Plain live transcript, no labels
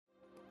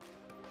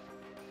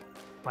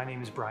My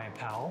name is Brian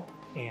Powell,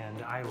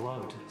 and I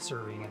loved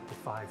serving at the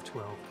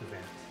 5.12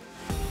 event.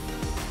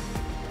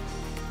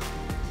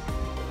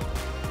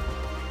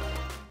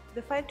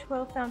 The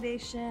 5.12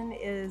 Foundation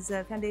is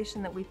a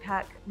foundation that we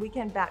pack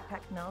weekend backpack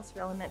meals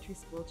for elementary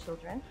school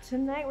children.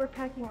 Tonight we're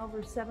packing over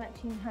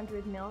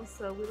 1,700 meals,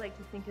 so we like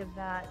to think of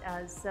that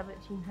as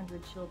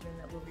 1,700 children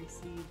that will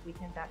receive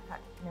weekend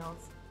backpack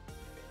meals.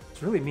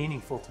 It's really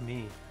meaningful to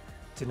me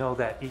to know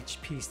that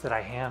each piece that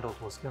I handled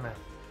was going to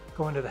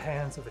go into the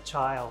hands of a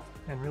child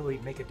and really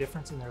make a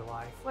difference in their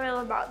life. What I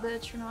love about the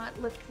Tranont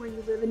Lift Where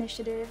You Live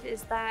initiative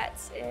is that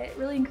it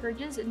really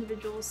encourages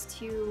individuals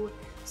to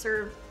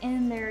serve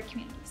in their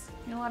communities.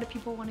 You know, a lot of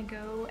people want to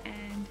go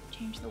and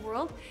change the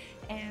world,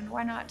 and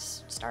why not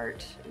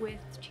start with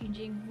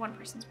changing one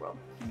person's world,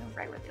 you know,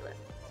 right where they live.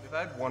 If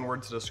I had one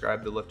word to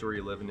describe the Lift Where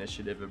You Live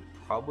initiative, it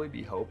would probably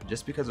be hope.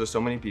 Just because there's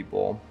so many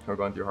people who are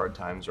going through hard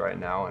times right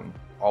now and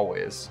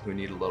always who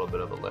need a little bit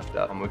of a lift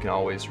up. We can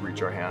always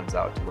reach our hands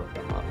out to lift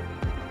them up.